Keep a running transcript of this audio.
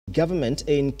Government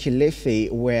in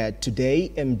Kilifi were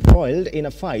today embroiled in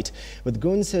a fight with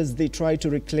Goons as they tried to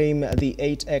reclaim the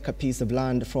 8-acre piece of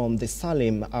land from the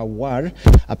Salim Awar,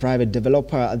 a private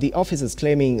developer. The officers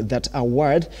claiming that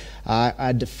Awar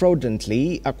had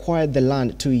fraudulently acquired the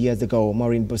land 2 years ago.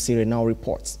 Maureen Bosire now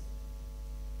reports.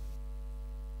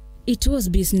 It was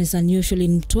business unusual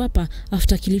in Mtwapa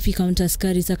after Kilifi County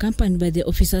askaris accompanied by the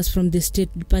officers from the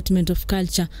State Department of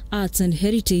Culture, Arts and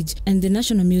Heritage and the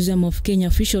National Museum of Kenya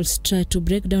officials tried to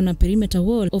break down a perimeter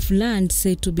wall of land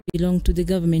said to belong to the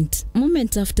government.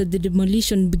 Moments after the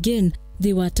demolition began,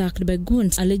 they were attacked by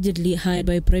Goons allegedly hired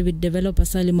by private developer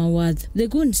Salim Awad. The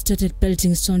Goons started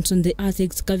pelting stones on the earth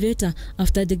excavator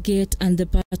after the gate and the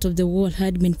part of the wall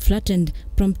had been flattened,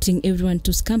 prompting everyone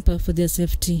to scamper for their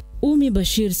safety. Umi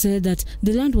Bashir said that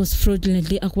the land was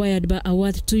fraudulently acquired by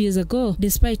Awad 2 years ago,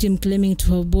 despite him claiming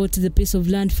to have bought the piece of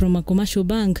land from a commercial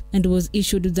bank and was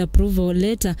issued with the approval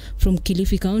letter from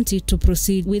Kilifi County to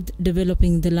proceed with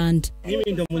developing the land.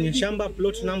 Mimi ndo mwenye shamba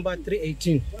plot number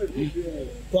 318.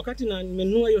 Wakati na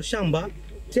nimenunua hiyo shamba,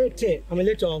 Tete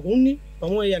ameleta wahuni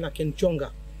pamoja na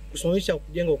Kenchonga kusimamisha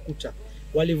kujenga ukuta.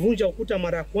 Walivunja ukuta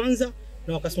mara ya kwanza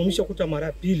na wakasimamisha ukuta mara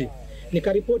ya pili.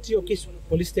 Nikaripoti hiyo kesi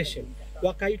police station.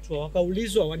 Wakaitwa,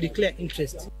 wakaulizwa, wa declare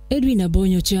interest. Edwin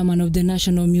Abonyo, chairman of the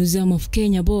National Museum of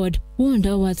Kenya board, warned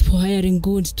Awad for hiring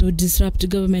Goons to disrupt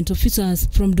government officers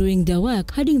from doing their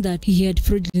work, adding that he had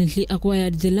fraudulently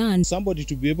acquired the land. Somebody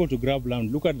to be able to grab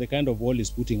land, look at the kind of wall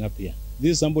he's putting up here.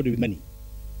 This is somebody with money.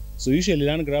 So usually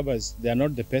land grabbers, they are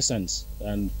not the peasants,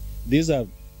 and these are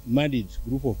married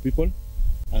group of people,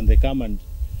 and they come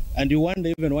and you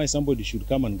wonder even why somebody should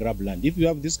come and grab land. If you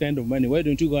have this kind of money, why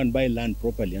don't you go and buy land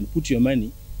properly and put your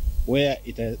money where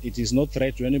it is not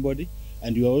threat to anybody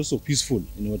and you are also peaceful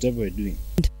in whatever you're doing.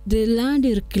 The land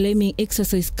reclaiming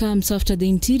exercise comes after the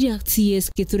Interior CS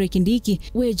Kithure Kindiki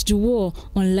waged war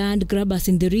on land grabbers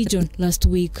in the region last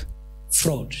week.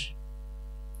 Fraud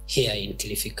here in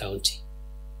Kilifi County.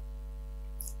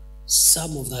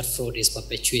 Some of that fraud is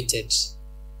perpetuated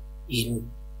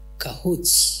in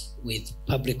cahoots with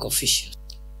public officials,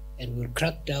 and will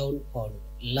crack down on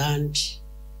land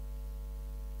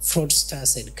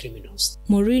fraudsters and criminals.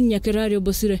 Maureen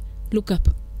Bosire, Look Up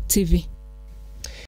TV.